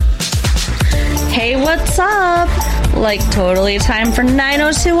Hey, what's up? Like, totally time for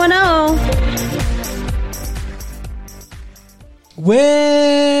 90210.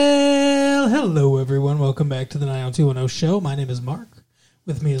 Well, hello everyone. Welcome back to the 90210 show. My name is Mark.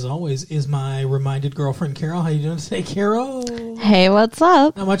 With me, as always, is my reminded girlfriend, Carol. How you doing today, Carol? Hey, what's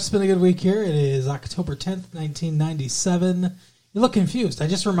up? Not much. It's been a good week here. It is October 10th, 1997. You look confused. I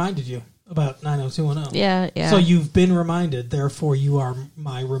just reminded you about 90210. Yeah. So you've been reminded. Therefore, you are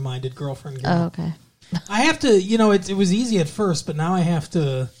my reminded girlfriend, Carol. Oh, okay. I have to, it was easy at first, but now I have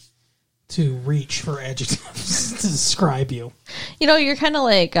to reach for adjectives to describe you. You know, you're kind of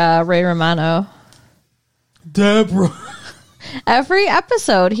like Ray Romano. Deborah. Every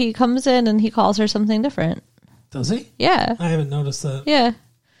episode, he comes in and he calls her something different. Does he? Yeah. I haven't noticed that. Yeah.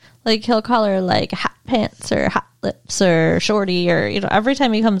 Like, he'll call her, like, hot pants or hot lips or shorty or, every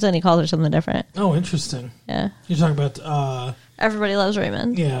time he comes in, he calls her something different. Oh, interesting. Yeah. You're talking about... Everybody Loves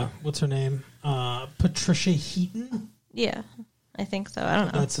Raymond. Yeah. What's her name? Patricia Heaton? Yeah. I think so. I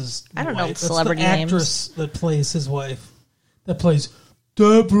don't know. That's his I don't wife. know celebrity That's the names. actress that plays his wife. That plays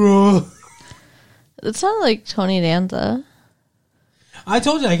Deborah. It sounded like Tony Danza. I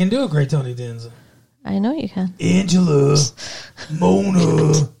told you I can do a great Tony Danza. I know you can. Angela.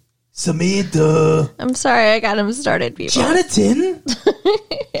 Mona. Samantha. I'm sorry I got him started, people. Jonathan.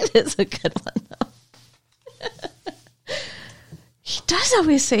 It is a good one, though. He does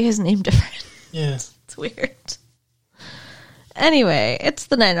always say his name different. Yeah. It's weird. Anyway, it's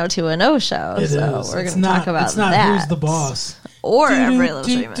the 90210 show, It so is. we're going to talk about It's not that. Who's the Boss. Or Everybody Loves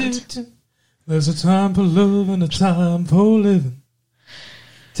Raymond. There's a time for love and a time for living.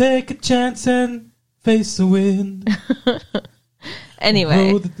 Take a chance and face the wind.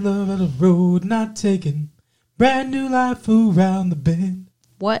 Anyway. Road that love at a road not taken. Brand new life around the bend.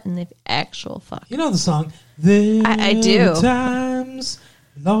 What in the actual fuck? You know the song. There I do. were times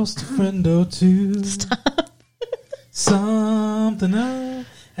lost a friend or two. Stop. Something else.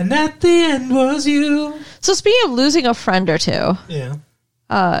 And at the end was you. So speaking of losing a friend or two, Yeah.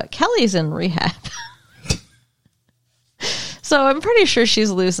 Kelly's in rehab. So I'm pretty sure she's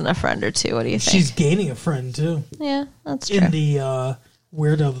losing a friend or two. What do you think? She's gaining a friend too. Yeah, that's true. In the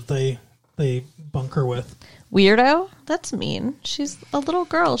weirdo that they bunker with. Weirdo? That's mean. She's a little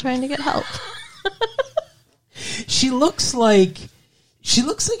girl trying to get help. She looks like she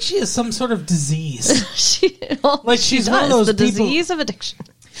has some sort of disease. She's One of those the people- disease of addiction.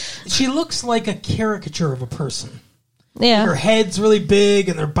 She looks like a caricature of a person. Yeah, Her head's really big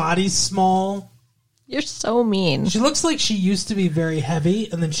and their body's small. you're so mean. She looks like she used to be very heavy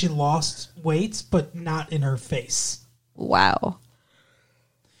and then she lost weight, but not in her face. Wow.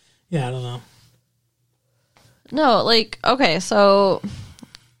 Yeah, I don't know. No, like, okay, so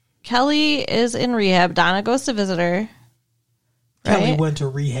Kelly is in rehab. Donna goes to visit her. Kelly Right? went to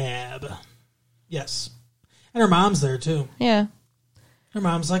rehab. Yes. And her mom's there too. Yeah. Her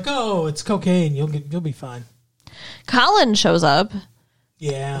mom's like, "Oh, it's cocaine. You'll be fine." Colin shows up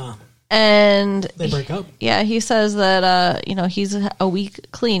Yeah. and They break up. yeah, he says that he's a week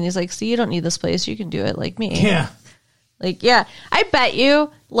clean. He's like, "See, you don't need this place. You can do it like me." Yeah. Like, yeah, I bet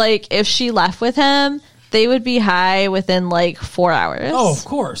you, like, if she left with him, they would be high within, like, 4 hours. Oh, of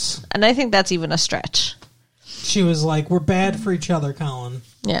course. And I think that's even a stretch. She was like, "We're bad for each other, Colin,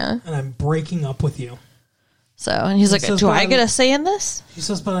 Yeah. and I'm breaking up with you." So, and he's like, says, do I but- get a say in this? She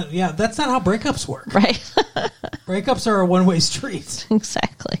says, "But yeah, that's not how breakups work. Right. Breakups are a one-way street."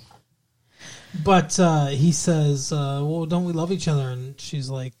 Exactly. But he says, "Well, don't we love each other?" And she's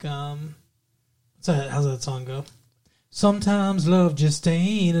like, how's that song go? Sometimes love just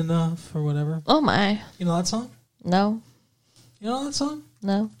ain't enough, or whatever. Oh, my. You know that song? No. You know that song?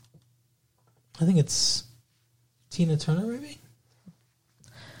 No. I think it's Tina Turner, maybe?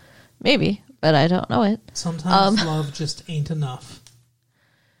 Maybe, but I don't know it. Sometimes love just ain't enough.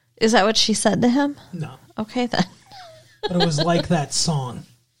 Is that what she said to him? No. Okay, then. But it was like that song.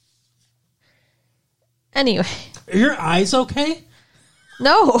 Anyway. Are your eyes okay?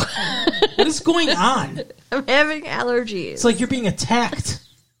 No. What is going on? I'm having allergies. It's like you're being attacked.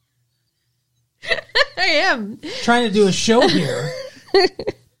 I am. Trying to do a show here.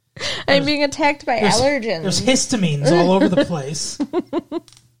 I'm being attacked by allergens. There's histamines all over the place.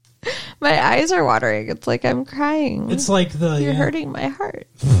 My eyes are watering. It's like I'm crying. It's like You're hurting my heart.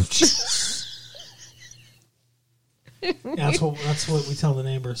 Yeah, that's what we tell the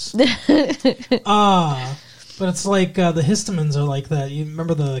neighbors. But it's like the histamines are like that. You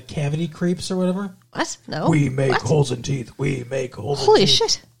remember the cavity creeps or whatever? What? No. We make What? holes in teeth. We make holes in Holy teeth.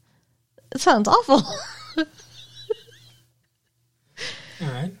 shit. It sounds awful. All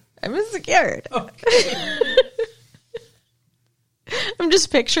right. I'm scared. Okay. I'm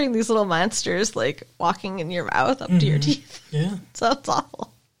just picturing these little monsters like walking in your mouth up to your teeth. Yeah. Sounds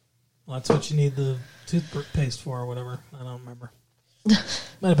awful. Well, that's what you need the toothpaste for or whatever. I don't remember.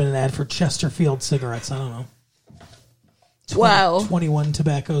 Might have been an ad for Chesterfield cigarettes. I don't know. Wow. 21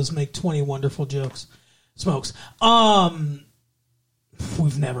 tobaccos make 20 wonderful smokes.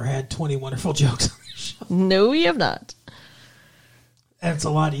 We've never had 20 wonderful jokes on the show. No, we have not. And it's a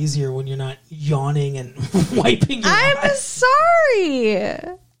lot easier when you're not yawning and wiping your I'm eyes. sorry.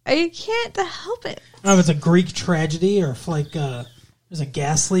 I can't help it. I don't know if it's a Greek tragedy or if like there's a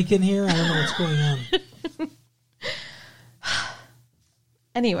gas leak in here. I don't know what's going on.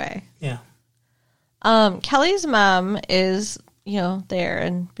 Anyway. Yeah. Kelly's mom is, there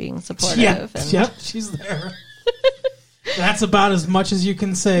and being supportive. Yep, she's there. That's about as much as you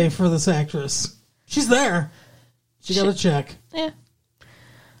can say for this actress. She's there. She got a check. Yeah.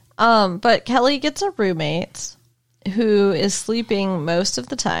 But Kelly gets a roommate who is sleeping most of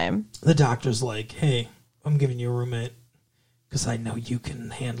the time. The doctor's like, hey, I'm giving you a roommate because I know you can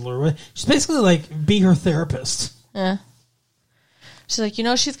handle her. She's basically like, be her therapist. Yeah. She's like,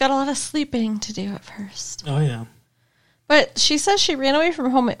 she's got a lot of sleeping to do at first. Oh, yeah. But she says she ran away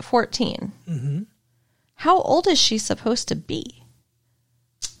from home at 14. Mm-hmm. How old is she supposed to be?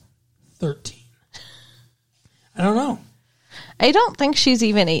 13. I don't know. I don't think she's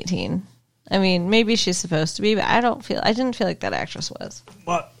even 18. I mean, maybe she's supposed to be, but I didn't feel like that actress was.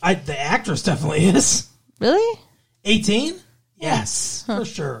 Well, the actress definitely is. Really? 18? Yes, for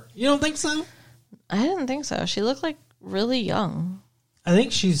sure. You don't think so? I didn't think so. She looked like really young. I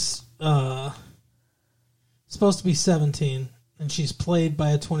think she's supposed to be 17, and she's played by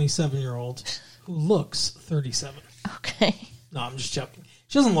a 27-year-old who looks 37. Okay. No, I'm just joking.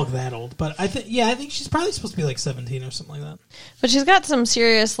 She doesn't look that old, but I think she's probably supposed to be like 17 or something like that. But she's got some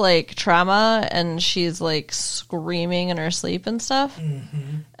serious like trauma, and she's like screaming in her sleep and stuff.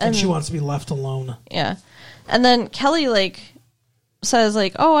 Mm-hmm. And she wants to be left alone. Yeah. And then Kelly like says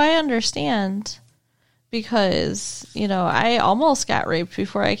like, "Oh, I understand." Because, I almost got raped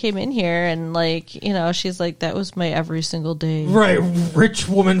before I came in here. And, like, she's like, that was my every single day. Right. Rich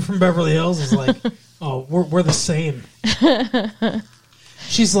woman from Beverly Hills is like, oh, we're the same.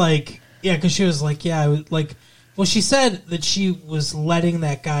 She's like, yeah, because she was like, yeah, she said that she was letting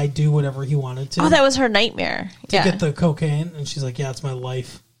that guy do whatever he wanted to. Oh, that was her nightmare. To get the cocaine. And she's like, yeah, it's my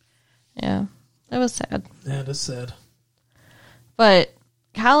life. Yeah. That was sad. Yeah, it is sad. But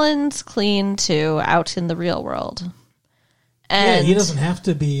Colin's clean, too, out in the real world. And he doesn't have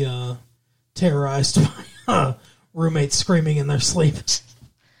to be terrorized by roommates screaming in their sleep.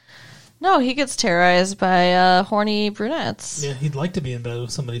 No, he gets terrorized by horny brunettes. Yeah, he'd like to be in bed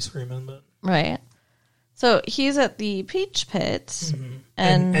with somebody screaming, but... Right. So he's at the Peach Pit. Mm-hmm.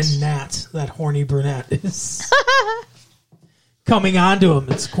 And Nat, that horny brunette, is coming onto him.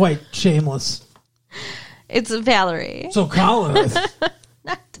 It's quite shameless. It's Valerie. So Colin...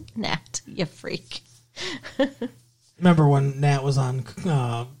 Not Nat, you freak. Remember when Nat was on,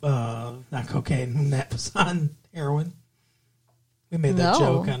 not cocaine, when Nat was on heroin? We made that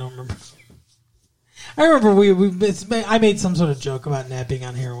joke. I don't remember. I remember I made some sort of joke about Nat being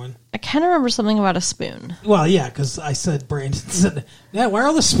on heroin. I kind of remember something about a spoon. Well, yeah, because I said, Brandon said, Nat, why are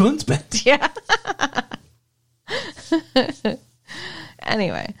all the spoons bent? Yeah.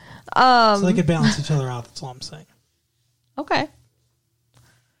 Anyway. So they could balance each other out, that's all I'm saying. Okay.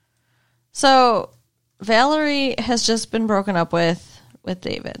 So, Valerie has just been broken up with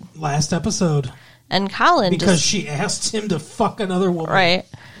David. Last episode. And Colin because she asked him to fuck another woman. Right.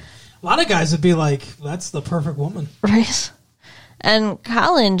 A lot of guys would be like, that's the perfect woman. Right. And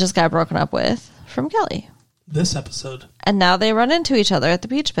Colin just got broken up with from Kelly. This episode. And now they run into each other at the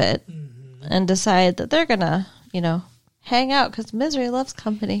Peach Pit and decide that they're going to, hang out because misery loves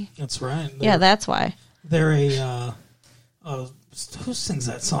company. That's right. Yeah, that's why. They're who sings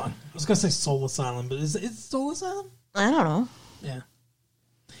that song? I was going to say Soul Asylum, but is it Soul Asylum? I don't know. Yeah.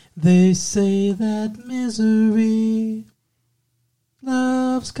 They say that misery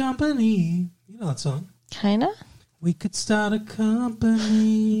loves company. You know that song. Kinda? We could start a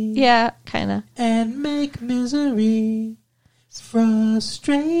company. Yeah, kinda. And make misery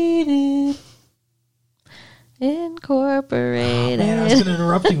frustrated. Incorporated. Oh, man, I was going to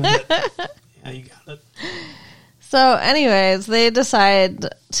interrupt you with it. Yeah, you got it. So, anyways, they decide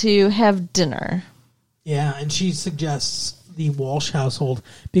to have dinner. Yeah, and she suggests the Walsh household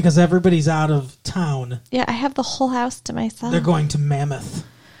because everybody's out of town. Yeah, I have the whole house to myself. They're going to Mammoth,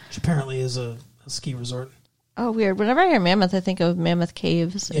 which apparently is a ski resort. Oh, weird. Whenever I hear Mammoth, I think of Mammoth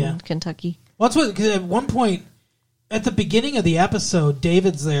Caves in Kentucky. Well, that's what, 'cause at one point, at the beginning of the episode,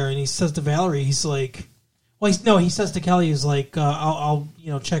 David's there and he says to Valerie, he's like, Well, he says to Kelly, he's like, I'll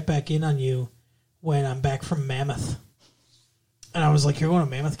check back in on you when I'm back from Mammoth. And I was like, you're going to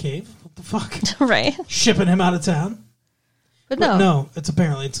Mammoth Cave? What the fuck? Right. Shipping him out of town? But no, it's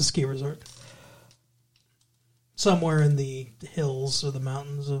a ski resort. Somewhere in the hills or the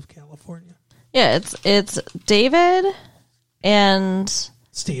mountains of California. Yeah, it's David and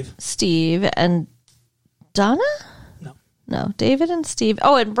Steve and Donna? No, David and Steve.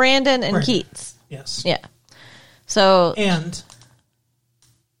 Oh, and Brandon and Keats. Yes. Yeah. So and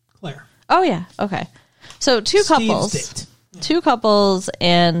Claire. Oh yeah. Okay. So two couples. Date. Yeah. Two couples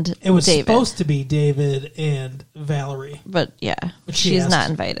and it was David. Supposed to be David and Valerie. But she's not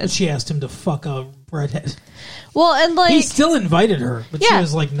invited. But she asked him to fuck a redhead. Well, and like he still invited her, but she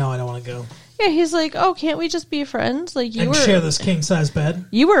was like, "No, I don't want to go." Yeah, he's like, "Oh, can't we just be friends? Like you share this king size bed."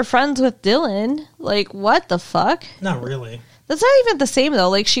 You were friends with Dylan. Like what the fuck? Not really. That's not even the same though.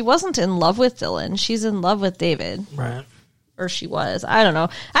 Like she wasn't in love with Dylan. She's in love with David. Right. Or she was. I don't know.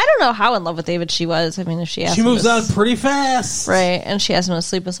 I don't know how in love with David she was. I mean, if she asked she moves on pretty fast, right? And she asked him to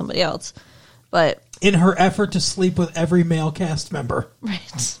sleep with somebody else, but in her effort to sleep with every male cast member,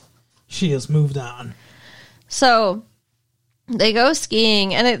 right? She has moved on. So they go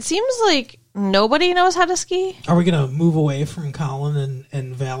skiing, and it seems like nobody knows how to ski. Are we going to move away from Colin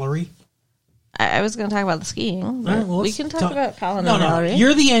and Valerie? I was going to talk about the skiing. Right, well, we can talk about Colin and No, Valerie.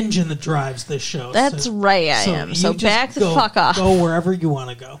 You're the engine that drives this show. That's right, I am. So back the fuck off. Go wherever you want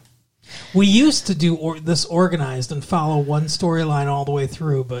to go. We used to do this organized and follow one storyline all the way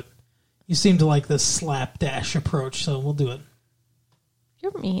through, but you seem to like this slapdash approach, so we'll do it.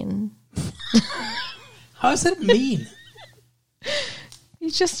 You're mean. How is that mean?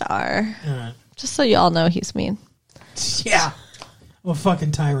 You just are. All right. Just so you all know he's mean. Yeah. I'm a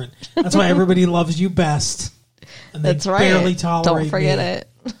fucking tyrant. That's why everybody loves you best. And they That's right. barely tolerate Don't forget me,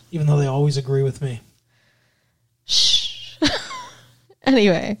 it. even though they always agree with me. Shh.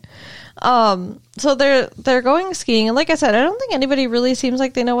 Anyway. So they're going skiing, and like I said, I don't think anybody really seems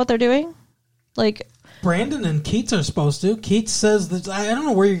like they know what they're doing. Like Brandon and Keats are supposed to. Keats says that, I don't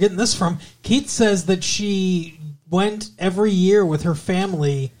know where you're getting this from. Keats says that she went every year with her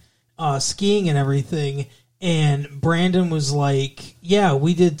family skiing and everything, and Brandon was like, yeah,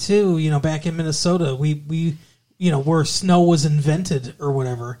 we did too, back in Minnesota. We where snow was invented or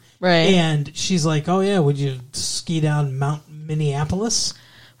whatever. Right. And she's like, oh yeah, would you ski down Mount Minneapolis?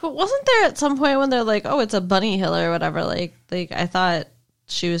 But wasn't there at some point when they're like, oh, it's a bunny hill or whatever, like I thought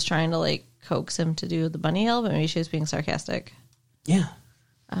she was trying to like coax him to do the bunny hill, but maybe she was being sarcastic. Yeah.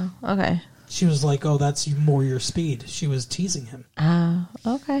 Oh, okay. She was like, oh, that's more your speed. She was teasing him.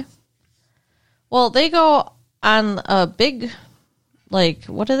 Okay. Well, they go on a big, like,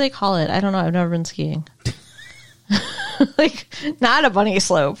 what do they call it? I don't know. I've never been skiing. Like, not a bunny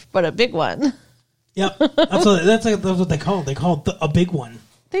slope, but a big one. Yep. That's what they call it. They call it a big one.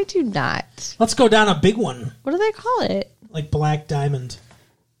 They do not. Let's go down a big one. What do they call it? Like Black Diamond.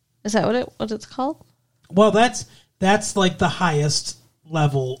 Is that what it's called? Well, that's like the highest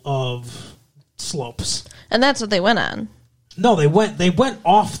level of slopes. And that's what they went on. No, they went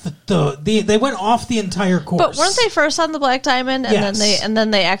off they went off the entire course. But weren't they first on the Black Diamond and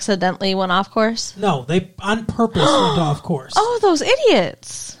then they accidentally went off course? No, they on purpose went off course. Oh, those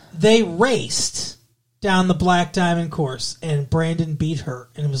idiots. They raced down the Black Diamond course, and Brandon beat her.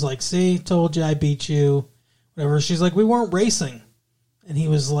 And it was like, see, told you I beat you. Whatever. She's like, we weren't racing. And he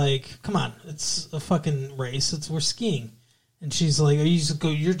was like, come on, it's a fucking race. We're skiing. And she's like,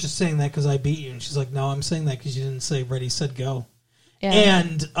 you're just saying that because I beat you. And she's like, no, I'm saying that because you didn't say ready, set, go. Yeah.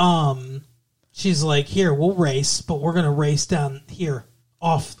 And she's like, here, we'll race, but we're going to race down here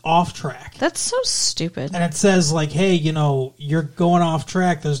off track. That's so stupid. And it says like, hey, you're going off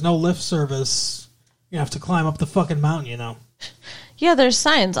track. There's no lift service. You have to climb up the fucking mountain, Yeah, there's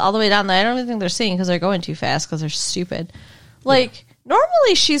signs all the way down there. I don't even think they're seeing because they're going too fast because they're stupid. Like,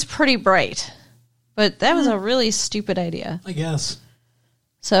 normally she's pretty bright, but that was a really stupid idea. I guess.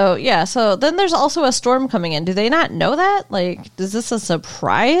 So, yeah, so then there's also a storm coming in. Do they not know that? Like, is this a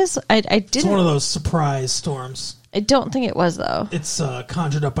surprise? I didn't. It's one of those surprise storms. I don't think it was, though. It's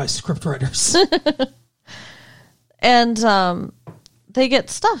conjured up by scriptwriters. And they get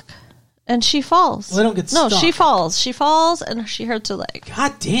stuck. And she falls. Well, they don't get stuck. No, she falls. She falls and she hurts her leg.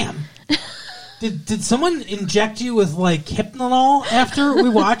 God damn. Did someone inject you with, like, Hypnol after we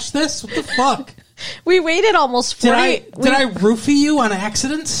watched this? What the fuck? We waited almost 48... Did I roofie you on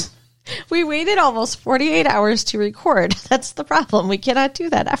accident? We waited almost 48 hours to record. That's the problem. We cannot do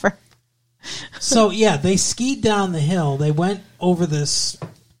that ever. So, yeah, they skied down the hill. They went over this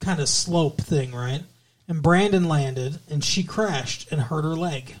kind of slope thing, right? And Brandon landed, and she crashed and hurt her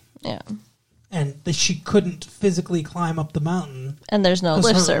leg. Yeah. and she couldn't physically climb up the mountain. And there's no 'cause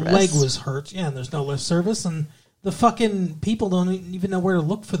lift her service. leg was hurt. Yeah, and there's no lift service, and the fucking people don't even know where to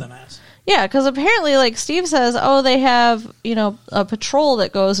look for them at. Yeah, because apparently, like Steve says, they have, a patrol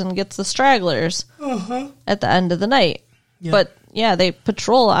that goes and gets the stragglers at the end of the night. Yeah. But, yeah, they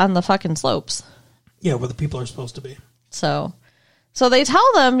patrol on the fucking slopes. Yeah, where the people are supposed to be. So they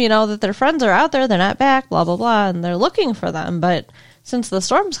tell them, that their friends are out there, they're not back, blah, blah, blah, and they're looking for them. But since the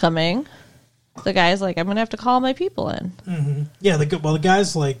storm's coming, the guy's like, I'm going to have to call my people in. Mm-hmm. Yeah, the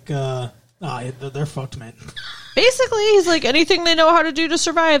guy's like, they're fucked, man. Basically, he's like, anything they know how to do to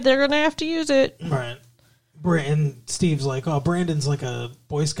survive, they're going to have to use it. Right. And Steve's like, Brandon's like a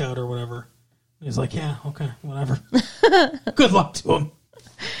Boy Scout or whatever. And he's like, yeah, okay, whatever. Good luck to him.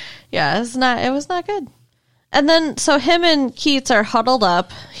 Yeah, it was not good. And then, so him and Keats are huddled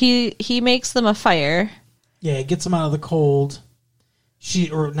up. He makes them a fire. Yeah, it gets them out of the cold.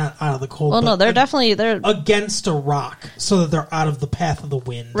 Not out of the cold. Well, no, they're against a rock so that they're out of the path of the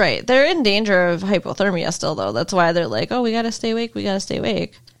wind. Right. They're in danger of hypothermia still, though. That's why they're like, we got to stay awake. We got to stay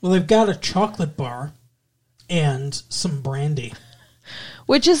awake. Well, they've got a chocolate bar and some brandy.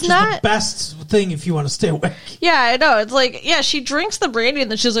 Which is not the best thing if you want to stay awake. Yeah, I know. It's like, she drinks the brandy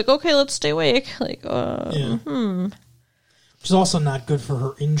and then she's like, okay, let's stay awake. Like, Which is also not good for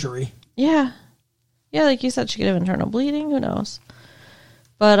her injury. Yeah. Yeah, like you said, she could have internal bleeding. Who knows?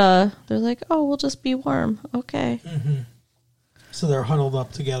 But they're like, we'll just be warm. Okay. Mm-hmm. So they're huddled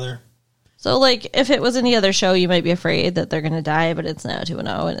up together. So, like, if it was any other show, you might be afraid that they're going to die, but it's now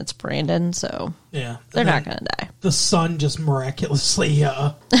 2-0, and it's Brandon, so yeah, they're not going to die. The sun just miraculously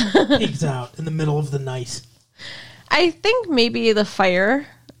peeks out in the middle of the night. I think maybe the fire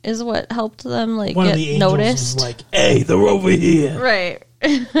is what helped them, like, One get of the angels noticed. Was like, hey, they're over here. Right.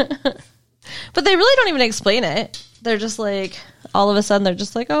 But they really don't even explain it. They're just like, all of a sudden, they're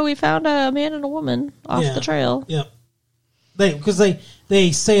just like, we found a man and a woman off the trail. Yep. Because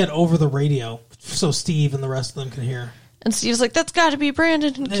they say it over the radio so Steve and the rest of them can hear. And Steve's like, that's got to be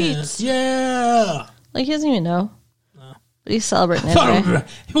Brandon and Keats. Yeah. Like, he doesn't even know. No. But he's celebrating anyway.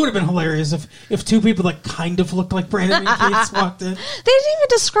 It would have been hilarious if two people that kind of looked like Brandon and Keats walked in. They didn't even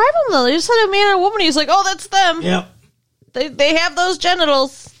describe him, though. They just said a man and a woman. He's like, that's them. Yep. They have those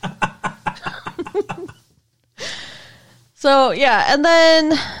genitals. So, yeah, and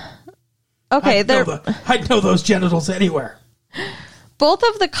then... Okay, I'd know those genitals anywhere. Both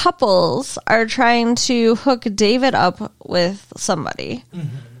of the couples are trying to hook David up with somebody.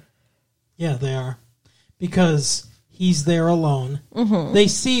 Mm-hmm. Yeah, they are. Because he's there alone. Mm-hmm. They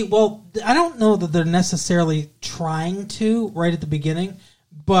see... Well, I don't know that they're necessarily trying to right at the beginning,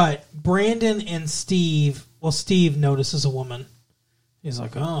 but Brandon and Steve... Well, Steve notices a woman. He's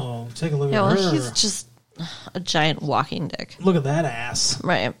like, take a look at her. He's just a giant walking dick. Look at that ass.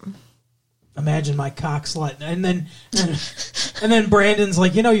 Right. Imagine my cock slut. And then Brandon's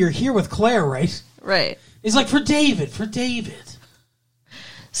like, you're here with Claire, right? Right. He's like, for David.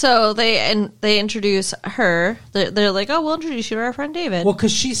 So they introduce her. They're like, we'll introduce you to our friend David. Well,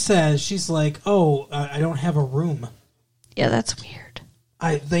 because she's like, I don't have a room. Yeah, that's weird.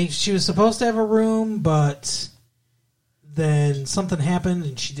 She was supposed to have a room, but then something happened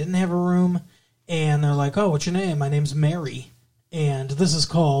and she didn't have a room. And they're like, what's your name? My name's Mary. And this is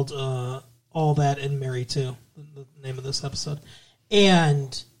called All That and Mary Too, the name of this episode.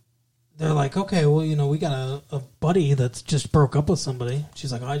 And they're like, okay, well, we got a buddy that's just broke up with somebody.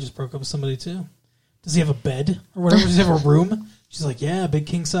 She's like, I just broke up with somebody too. Does he have a bed or whatever? Does he have a room? She's like, yeah, big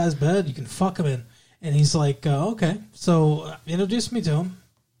king-size bed. You can fuck him in. And he's like, okay. So introduce me to him.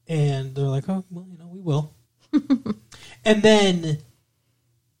 And they're like, we will. And then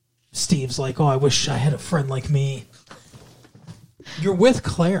Steve's like, I wish I had a friend like me. You're with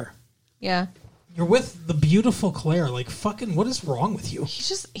Claire. Yeah. You're with the beautiful Claire. Like, fucking, what is wrong with you?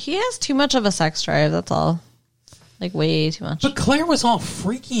 He has too much of a sex drive, that's all. Like, way too much. But Claire was all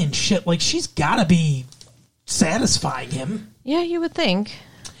freaky and shit. Like, she's gotta be satisfying him. Yeah, you would think.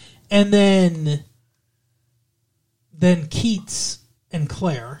 And then Keats and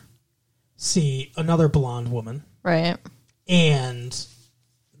Claire see another blonde woman. Right. And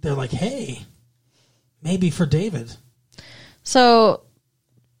they're like, hey, maybe for David. So,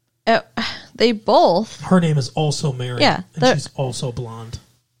 they both... Her name is also Mary. Yeah. And she's also blonde.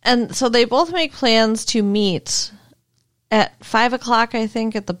 And so they both make plans to meet at 5 o'clock, I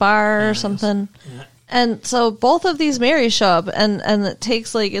think, at the bar or something. Yeah. And so both of these Marys show up, and it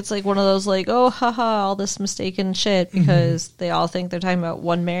takes, like, it's like one of those, like, haha, all this mistaken shit, because they all think they're talking about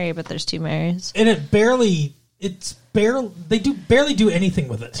one Mary, but there's two Marys. And they barely do anything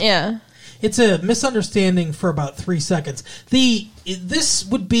with it. Yeah. It's a misunderstanding for about 3 seconds. This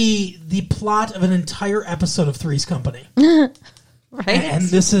would be the plot of an entire episode of Three's Company. Right? And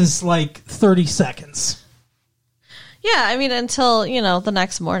this is like 30 seconds. Yeah, I mean, until, the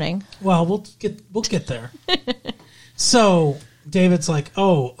next morning. Well, we'll get there. So David's like,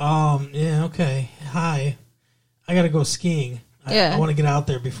 yeah, okay. Hi. I got to go skiing. I want to get out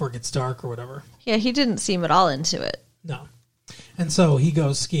there before it gets dark or whatever. Yeah, he didn't seem at all into it. No. And so he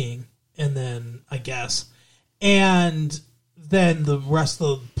goes skiing, and then, I guess. And then the rest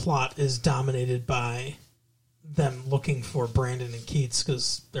of the plot is dominated by them looking for Brandon and Keats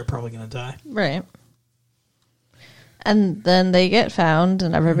because they're probably going to die. Right. And then they get found,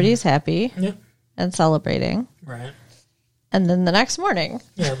 and everybody's happy and celebrating. Right. And then the next morning.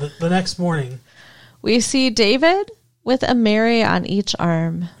 Yeah, the next morning. We see David with a Mary on each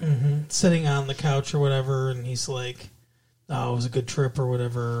arm. Mm-hmm. Sitting on the couch or whatever, and he's like, oh, it was a good trip or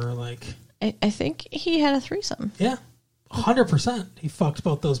whatever. Like, I think he had a threesome. Yeah, 100%. He fucked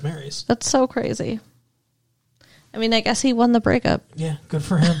both those Marys. That's so crazy. I mean, I guess he won the breakup. Yeah, good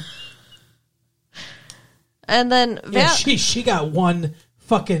for him. And then she got one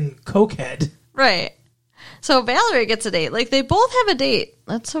fucking cokehead. Right. So Valerie gets a date. Like, they both have a date.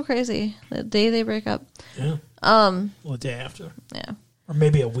 That's so crazy. The day they break up. Yeah. Well, the day after. Yeah. Or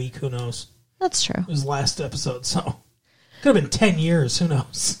maybe a week, who knows? That's true. It was last episode, so could have been 10 years, who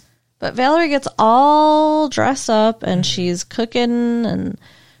knows? But Valerie gets all dressed up, and she's cooking, and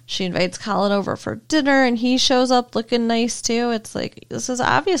she invites Colin over for dinner, and he shows up looking nice, too. It's like, this is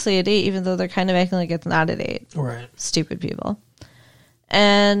obviously a date, even though they're kind of acting like it's not a date. Right. Stupid people.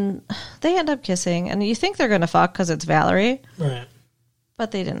 And they end up kissing, and you think they're going to fuck because it's Valerie. Right.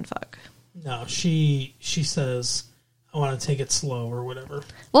 But they didn't fuck. No, she says, I want to take it slow or whatever.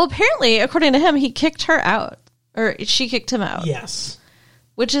 Well, apparently, according to him, he kicked her out. Or she kicked him out. Yes.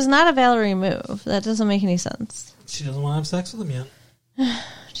 Which is not a Valerie move. That doesn't make any sense. She doesn't want to have sex with him yet.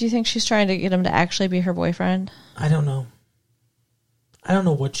 Do you think she's trying to get him to actually be her boyfriend? I don't know. I don't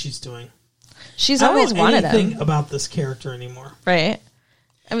know what she's doing. She's always wanted him. I don't know anything about this character anymore. Right.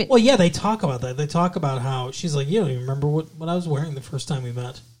 I mean, well, yeah, they talk about that. They talk about how she's like, you don't even remember what I was wearing the first time we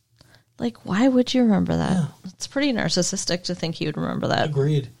met. Like, why would you remember that? Yeah. It's pretty narcissistic to think he would remember that.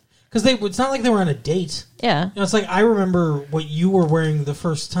 Agreed. Because it's not like they were on a date. Yeah. It's like, I remember what you were wearing the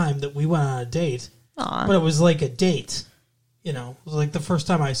first time that we went on a date. Aww. But it was like a date. It was like the first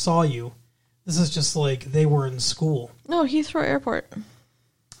time I saw you. This is just like they were in school. No, Heathrow Airport.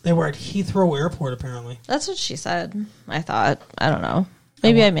 They were at Heathrow Airport, apparently. That's what she said. I thought. I don't know.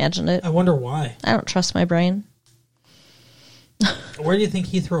 Maybe I imagined it. I wonder why. I don't trust my brain. Where do you think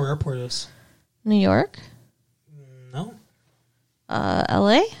Heathrow Airport is? New York? No.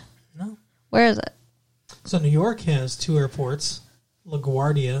 LA? No. Where is it? So New York has two airports,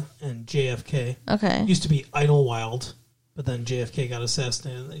 LaGuardia and JFK. Okay. It used to be Idlewild, but then JFK got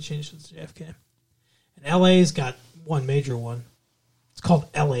assassinated and they changed it to JFK. And LA's got one major one. It's called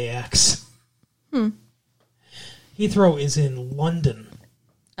LAX. Heathrow is in London.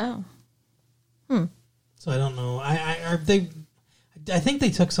 Oh. So I don't know. I think they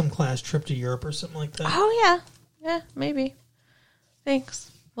took some class trip to Europe or something like that. Oh, yeah. Yeah, maybe.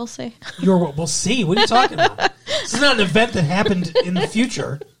 Thanks. We'll see. We'll see. What are you talking about? This is not an event that happened in the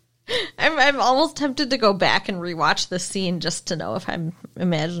future. I'm almost tempted to go back and rewatch this scene just to know if I'm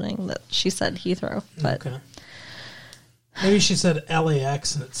imagining that she said Heathrow. But okay. Maybe she said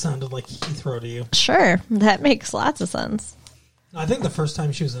LAX and it sounded like Heathrow to you. Sure. That makes lots of sense. I think the first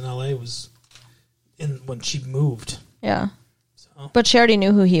time she was in LA was when she moved. Yeah. So but she already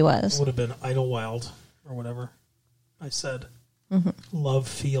knew who he was. It would have been Idlewild or whatever I said. Love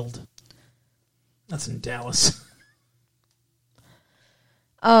Field. That's in Dallas.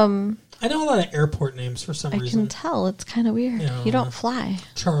 I know a lot of airport names for some reason. I can tell. It's kind of weird. You don't fly.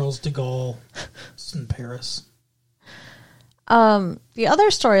 Charles de Gaulle. It's in Paris. The other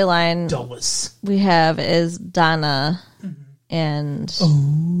storyline Dulles. we have is Donna and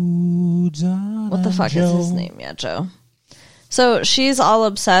Donna. what the fuck is his name? Yeah, Joe. So she's all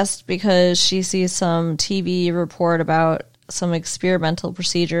obsessed because she sees some TV report about some experimental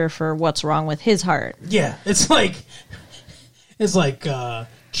procedure for what's wrong with his heart. Yeah, it's like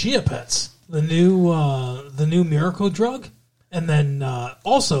Chia Pets, the new miracle drug, and then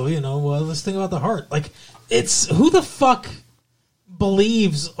also this thing about the heart. Like, it's who the fuck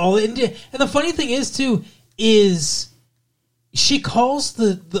believes all India. And the funny thing is too is she calls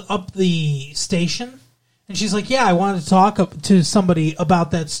the station and she's like, yeah, I wanted to talk to somebody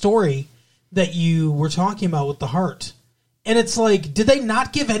about that story that you were talking about with the heart. And it's like, did they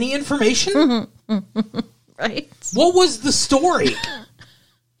not give any information? Right. What was the story?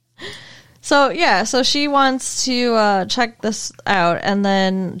 So she wants to check this out, and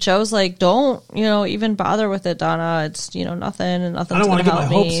then Joe's like, "Don't even bother with it, Donna. It's nothing, and nothing's going to help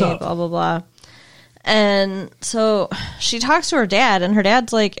me." Blah blah blah. And so she talks to her dad, and her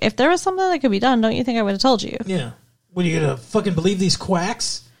dad's like, "If there was something that could be done, don't you think I would have told you?" Yeah. What, are you gonna fucking believe these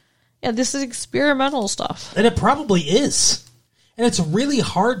quacks? Yeah, this is experimental stuff, and it probably is, and it's really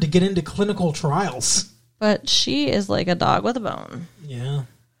hard to get into clinical trials. But she is like a dog with a bone. Yeah.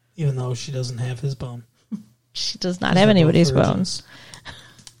 Even though she doesn't have his bone. She does not have anybody's bones.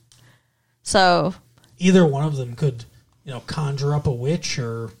 So either one of them could, conjure up a witch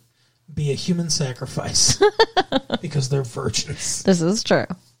or be a human sacrifice because they're virgins. This is true.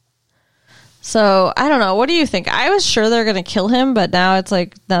 So I don't know. What do you think? I was sure they're going to kill him, but now it's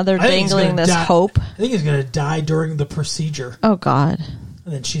like now they're dangling this hope. I think he's going to die during the procedure. Oh God.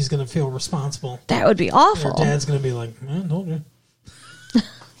 And then she's going to feel responsible. That would be awful. Her dad's going to be like, "Man, told you."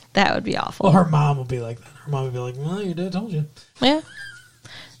 That would be awful. Well, her mom will be like that. Her mom would be like, "Well, your dad told you." Yeah.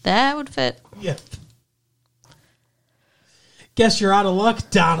 That would fit. Yeah. Guess you're out of luck,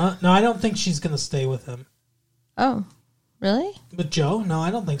 Donna. No, I don't think she's going to stay with him. Oh, really? With Joe? No, I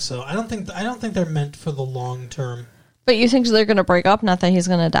don't think so. I don't think they're meant for the long term. But you think they're going to break up, not that he's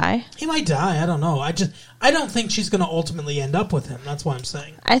going to die? He might die. I don't know. I don't think she's going to ultimately end up with him. That's what I'm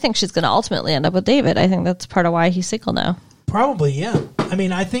saying. I think she's going to ultimately end up with David. I think that's part of why he's single now. Probably, yeah. I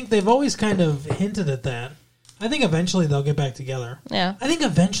mean, I think they've always kind of hinted at that. I think eventually they'll get back together. Yeah. I think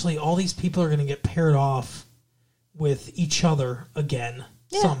eventually all these people are going to get paired off with each other again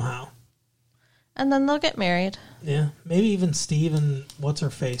somehow. And then they'll get married. Yeah. Maybe even Steve and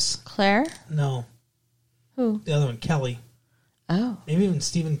what's-her-face? Claire? No. Who? The other one, Kelly. Oh. Maybe even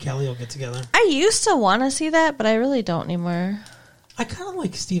Steve and Kelly will get together. I used to want to see that, but I really don't anymore. I kind of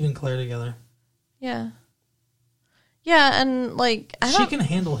like Steve and Claire together. Yeah. Yeah, and like she can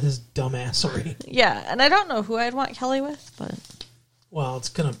handle his dumbassery. Yeah, and I don't know who I'd want Kelly with, but well, it's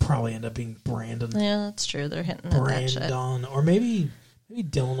gonna probably end up being Brandon. Yeah, that's true. They're hinting at that shit. Or maybe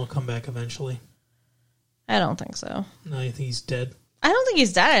Dylan will come back eventually. I don't think so. No, you think he's dead? I don't think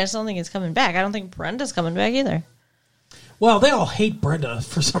he's dead. I just don't think he's coming back. I don't think Brenda's coming back either. Well, they all hate Brenda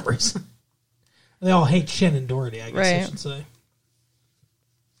for some reason. They all hate Shannon Doherty, I guess I should say.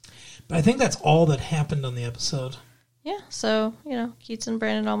 But I think that's all that happened on the episode. Yeah, so, Keats and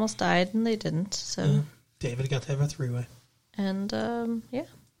Brandon almost died, and they didn't, so... Yeah, David got to have a three-way. And, yeah.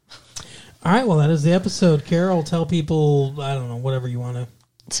 All right, well, that is the episode. Carol, tell people, I don't know, whatever you want to...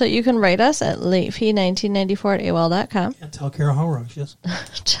 So you can write us at latefee1994@AOL.com. Yeah, tell Carol how wrong she is.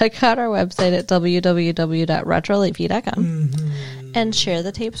 Check out our website at www.retrolatefee.com. Mm-hmm. And share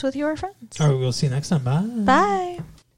the tapes with your friends. All right, we'll see you next time. Bye. Bye.